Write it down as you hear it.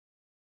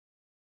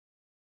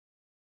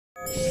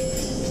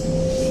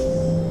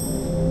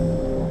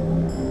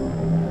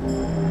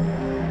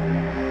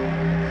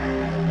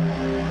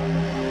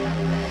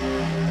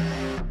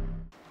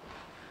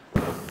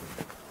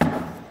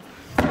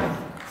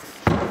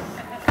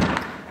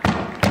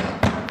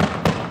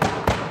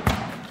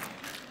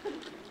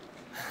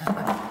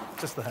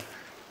just there.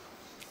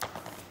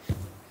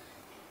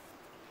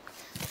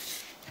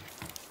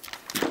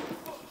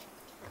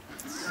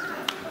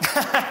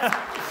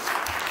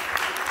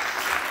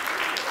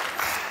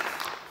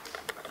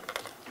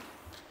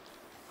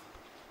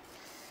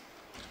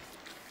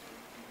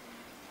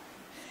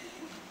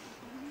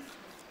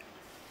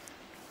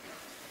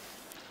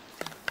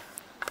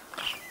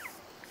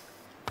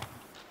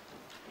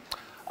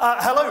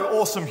 Hello,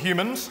 awesome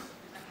humans.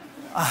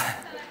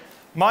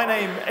 My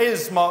name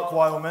is Marc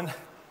Wileman,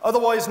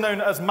 otherwise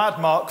known as Mad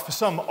Marc for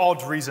some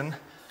odd reason.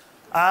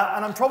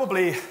 And I'm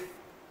probably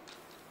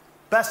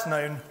best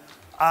known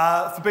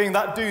for being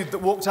that dude that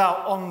walked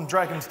out on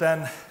Dragon's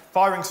Den,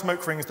 firing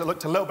smoke rings that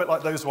looked a little bit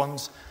like those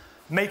ones,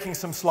 making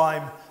some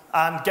slime,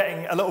 and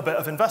getting a little bit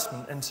of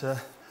investment into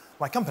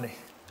my company.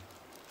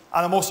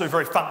 And I'm also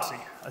very fancy,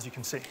 as you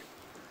can see.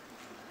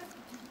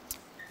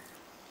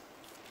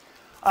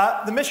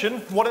 The mission,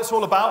 what it's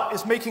all about,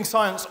 is making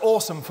science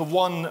awesome for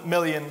 1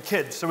 million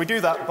kids. So we do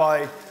that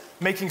by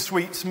making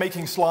sweets,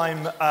 making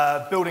slime,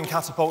 building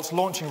catapults,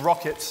 launching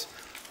rockets,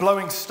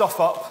 blowing stuff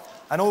up,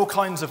 and all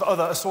kinds of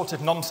other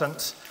assorted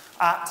nonsense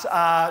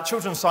at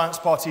children's science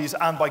parties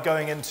and by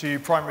going into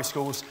primary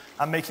schools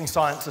and making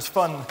science as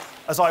fun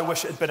as I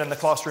wish it had been in the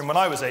classroom when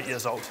I was 8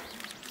 years old.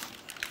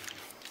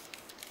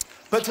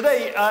 But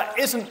today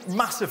isn't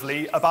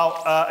massively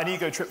about an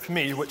ego trip for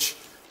me, which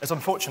is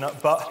unfortunate,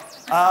 but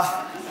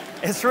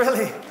it's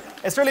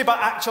really about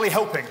actually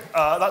helping.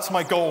 That's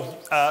my goal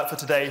for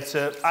today,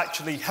 to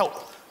actually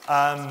help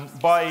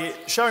by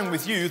sharing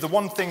with you the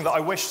one thing that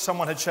I wish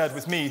someone had shared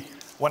with me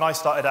when I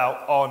started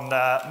out on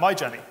my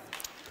journey.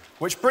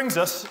 Which brings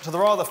us to the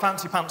rather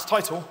fancy pants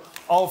title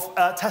of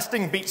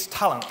Testing Beats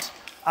Talent,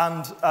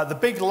 and the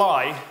big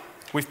lie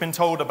we've been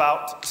told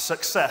about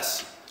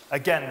success,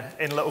 again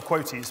in little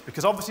quoties,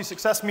 because obviously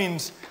success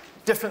means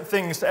different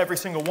things to every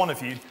single one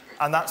of you,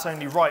 and that's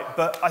only right.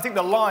 But I think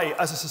the lie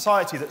as a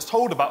society that's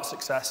told about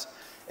success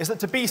is that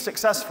to be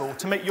successful,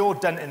 to make your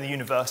dent in the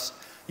universe,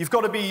 you've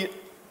got to be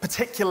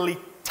particularly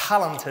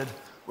talented,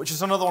 which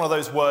is another one of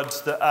those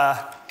words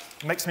that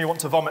makes me want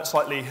to vomit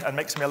slightly and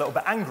makes me a little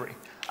bit angry.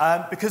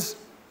 Because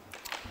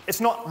it's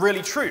not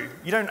really true.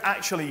 You don't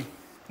actually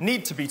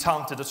need to be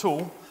talented at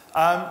all.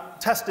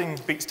 Testing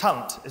Beats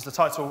Talent is the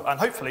title, and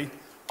hopefully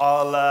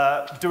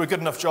I'll do a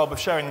good enough job of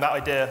sharing that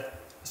idea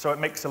so it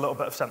makes a little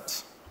bit of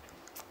sense.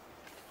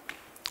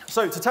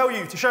 So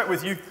to share it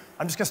with you,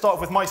 I'm just going to start off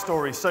with my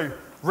story. So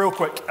real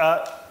quick,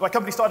 my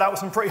company started out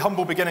with some pretty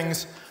humble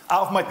beginnings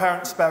out of my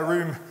parents' spare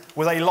room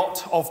with a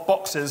lot of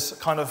boxes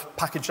kind of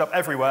packaged up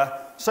everywhere,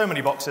 so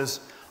many boxes.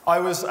 I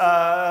was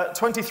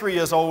 23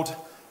 years old.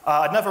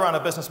 I'd never ran a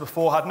business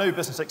before, had no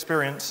business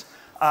experience,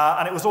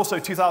 and it was also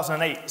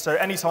 2008. So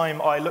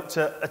anytime I looked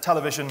at a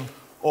television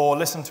or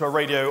listened to a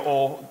radio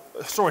or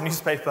saw a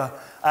newspaper,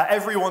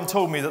 everyone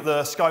told me that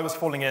the sky was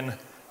falling in,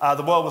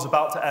 the world was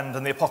about to end,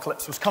 and the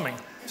apocalypse was coming.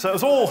 So it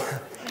was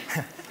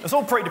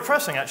all pretty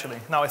depressing, actually,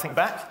 now I think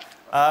back.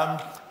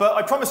 But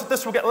I promise that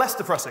this will get less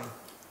depressing,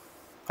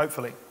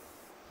 hopefully.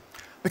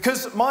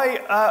 Because my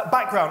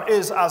background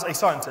is as a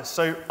scientist.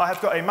 So I have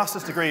got a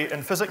master's degree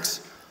in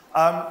physics,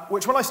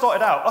 which when I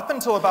started out, up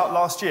until about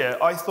last year,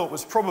 I thought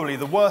was probably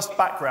the worst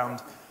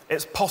background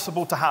it's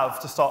possible to have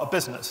to start a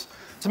business.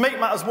 To make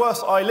matters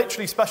worse, I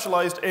literally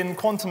specialized in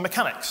quantum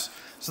mechanics.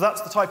 So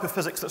that's the type of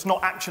physics that's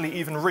not actually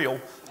even real,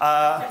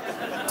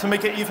 to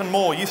make it even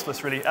more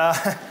useless, really,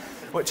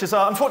 which is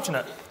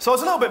unfortunate. So I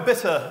was a little bit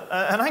bitter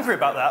and angry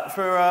about that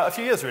for a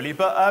few years, really,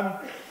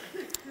 but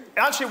it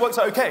actually works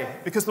out okay,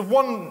 because the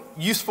one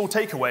useful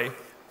takeaway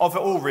of it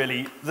all,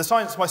 really, my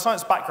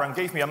science background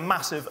gave me a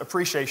massive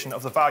appreciation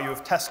of the value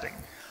of testing.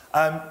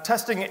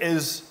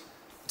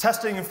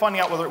 Testing and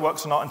finding out whether it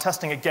works or not, and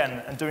testing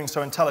again and doing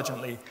so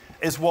intelligently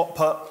is what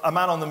put a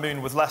man on the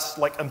moon with less,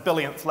 like a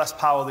billionth less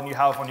power than you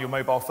have on your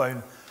mobile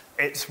phone.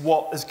 It's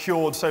what has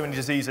cured so many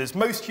diseases.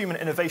 Most human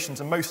innovations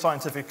and most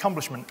scientific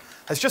accomplishment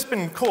has just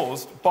been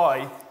caused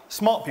by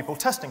smart people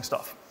testing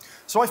stuff.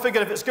 So I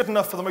figured if it's good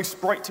enough for the most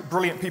bright,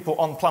 brilliant people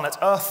on planet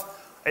Earth,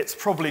 it's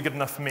probably good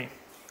enough for me.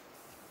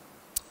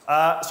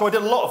 So I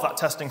did a lot of that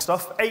testing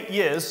stuff. 8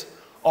 years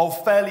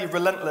of fairly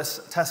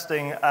relentless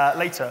testing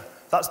later.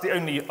 That's the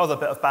only other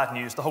bit of bad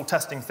news. The whole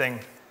testing thing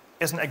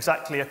isn't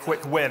exactly a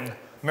quick win,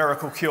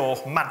 miracle cure,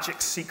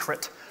 magic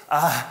secret.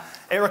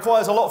 It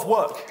requires a lot of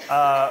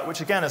work,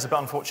 which again is a bit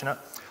unfortunate.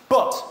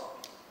 But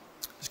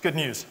it's good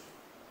news,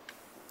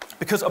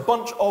 because a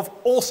bunch of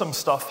awesome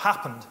stuff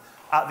happened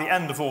at the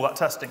end of all that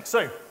testing.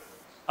 So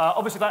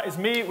obviously that is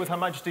me with Her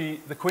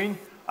Majesty the Queen.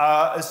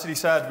 As City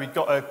said, we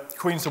got a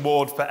Queen's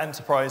Award for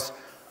Enterprise,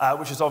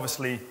 which is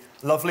obviously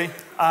lovely.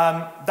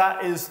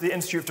 That is the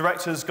Institute of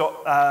Directors, got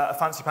a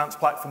fancy pants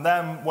plaque from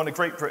them, won a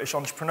Great British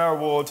Entrepreneur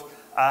Award,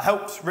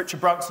 helped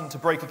Richard Branson to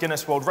break a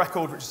Guinness World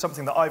Record, which is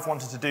something that I've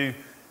wanted to do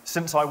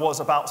since I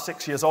was about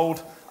 6 years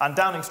old. And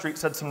Downing Street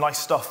said some nice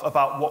stuff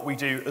about what we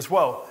do as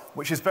well,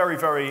 which is very,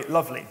 very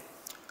lovely.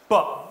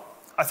 But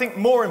I think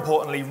more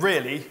importantly,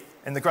 really,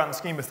 in the grand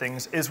scheme of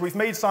things, is we've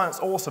made science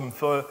awesome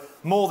for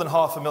more than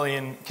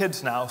 500,000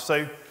 kids now.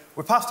 So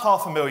we're past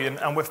 500,000,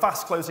 and we're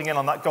fast closing in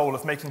on that goal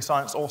of making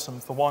science awesome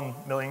for 1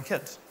 million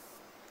kids.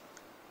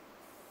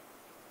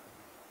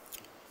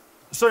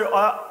 So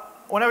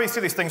whenever you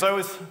see these things, I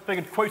always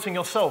figured quoting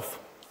yourself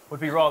would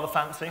be rather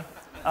fancy.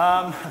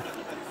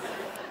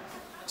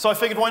 So I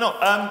figured, why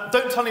not?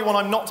 Don't tell anyone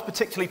I'm not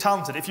particularly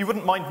talented. If you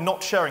wouldn't mind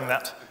not sharing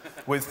that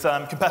with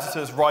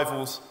competitors,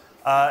 rivals,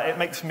 it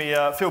makes me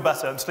feel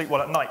better and sleep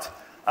well at night.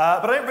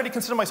 But I don't really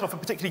consider myself a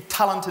particularly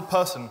talented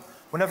person.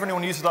 Whenever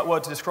anyone uses that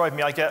word to describe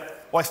me,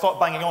 I start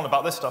banging on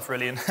about this stuff,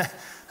 really,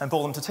 and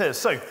bore them to tears.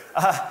 So,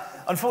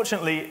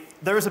 unfortunately,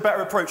 there is a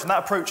better approach, and that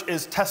approach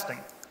is testing.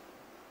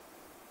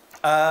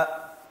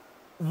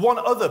 One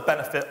other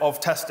benefit of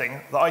testing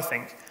that I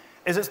think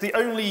is it's the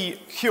only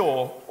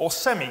cure or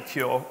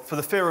semi-cure for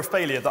the fear of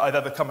failure that I've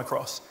ever come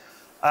across.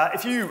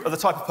 If you are the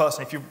type of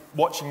person, if you're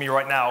watching me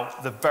right now,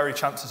 the very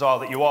chances are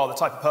that you are the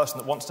type of person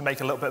that wants to make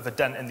a little bit of a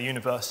dent in the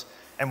universe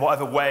in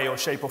whatever way or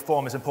shape or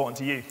form is important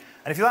to you.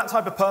 And if you're that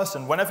type of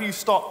person, whenever you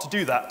start to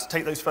do that, to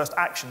take those first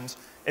actions,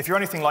 if you're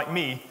anything like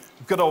me,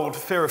 good old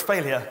fear of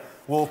failure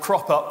will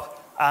crop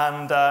up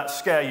and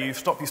scare you,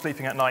 stop you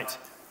sleeping at night,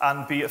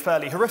 and be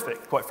fairly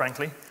horrific, quite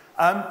frankly.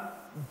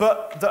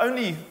 But the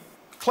only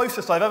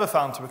closest I've ever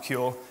found to a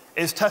cure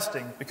is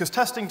testing, because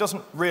testing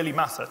doesn't really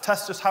matter.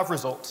 Tests just have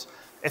results.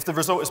 If the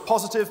result is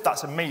positive,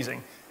 that's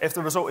amazing. If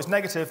the result is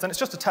negative, then it's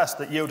just a test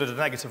that yielded a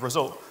negative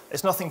result.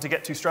 It's nothing to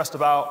get too stressed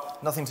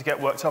about, nothing to get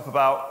worked up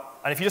about.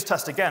 And if you just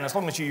test again, as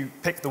long as you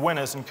pick the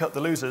winners and cut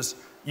the losers,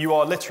 you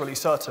are literally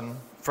certain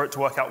for it to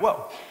work out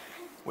well,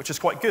 which is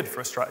quite good for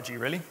a strategy,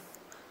 really.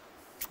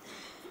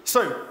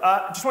 So,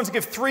 just wanted to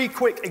give 3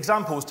 quick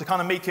examples to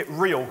kind of make it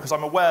real, because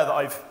I'm aware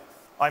that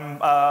I'm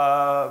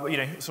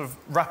sort of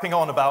rapping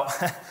on about,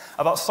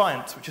 about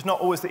science, which is not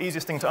always the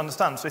easiest thing to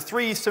understand. So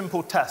 3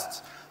 simple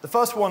tests. The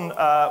first one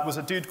was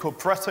a dude called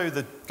Presto,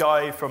 the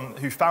guy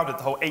who founded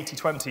the whole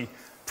 80-20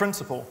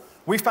 principle.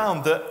 We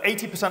found that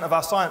 80% of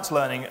our science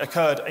learning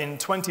occurred in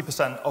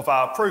 20% of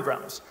our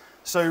programs.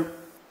 So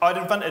I'd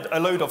invented a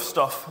load of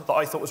stuff that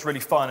I thought was really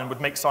fun and would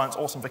make science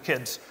awesome for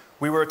kids.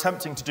 We were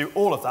attempting to do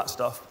all of that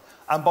stuff.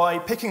 And by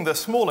picking the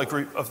smaller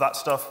group of that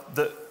stuff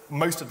that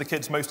most of the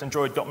kids most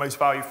enjoyed, got most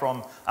value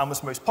from, and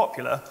was most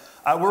popular,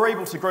 we're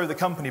able to grow the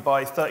company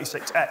by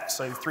 36x,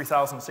 so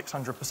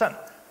 3,600%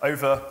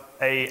 over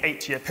a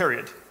 8-year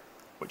period,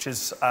 which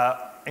is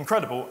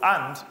incredible,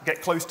 and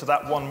get close to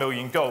that 1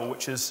 million goal,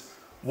 which is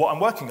what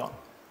I'm working on.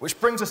 Which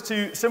brings us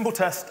to simple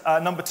test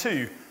number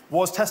 2,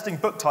 was testing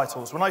book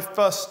titles. When I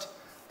first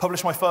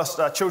published my first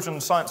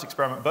children's science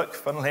experiment book,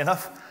 funnily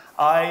enough,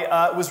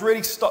 I was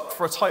really stuck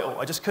for a title.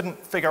 I just couldn't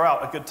figure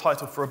out a good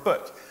title for a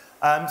book.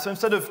 So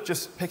instead of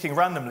just picking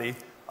randomly,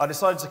 I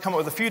decided to come up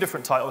with a few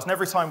different titles, and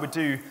every time we'd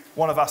do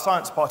one of our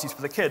science parties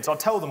for the kids, I'd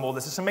tell them all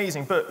there's this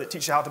amazing book that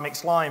teaches you how to make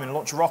slime and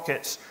launch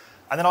rockets,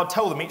 and then I'd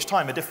tell them each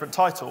time a different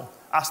title,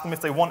 ask them if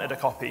they wanted a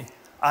copy,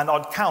 and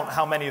I'd count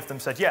how many of them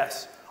said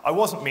yes. I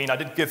wasn't mean, I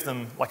did give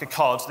them like a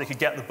card so they could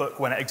get the book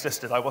when it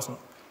existed. I wasn't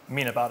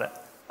mean about it.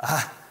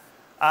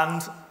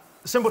 And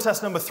simple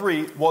test number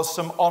 3 was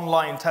some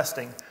online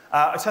testing.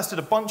 I tested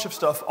a bunch of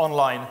stuff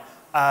online,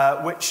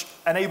 which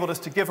enabled us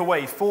to give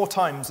away 4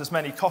 times as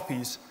many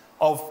copies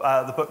of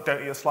the book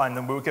Don't Eat Your Slime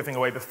than we were giving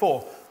away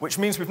before, which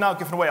means we've now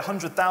given away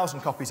 100,000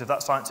 copies of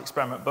that science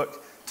experiment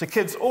book to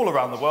kids all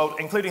around the world,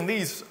 including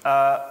these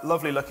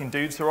lovely-looking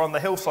dudes who are on the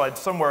hillside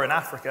somewhere in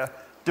Africa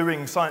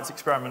doing science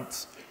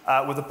experiments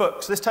with a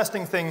book. So this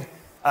testing thing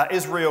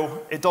is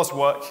real, it does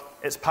work,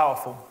 it's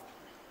powerful.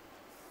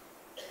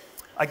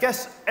 I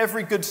guess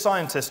every good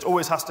scientist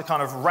always has to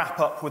kind of wrap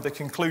up with a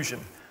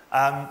conclusion.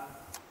 And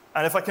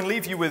if I can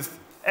leave you with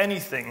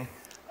anything,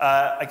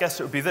 I guess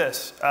it would be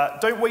this.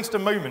 Don't waste a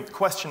moment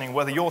questioning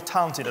whether you're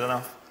talented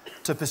enough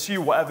to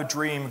pursue whatever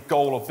dream,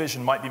 goal, or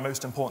vision might be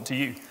most important to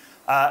you.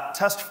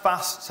 Test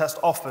fast, test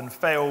often,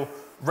 fail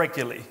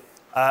regularly.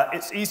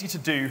 It's easy to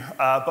do,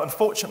 but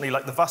unfortunately,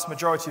 like the vast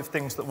majority of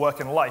things that work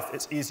in life,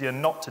 it's easier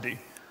not to do.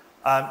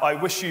 I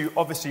wish you,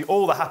 obviously,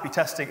 all the happy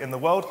testing in the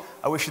world.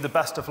 I wish you the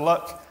best of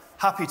luck.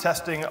 Happy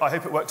testing. I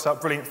hope it works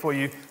out brilliant for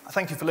you.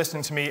 Thank you for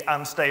listening to me,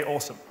 and stay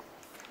awesome.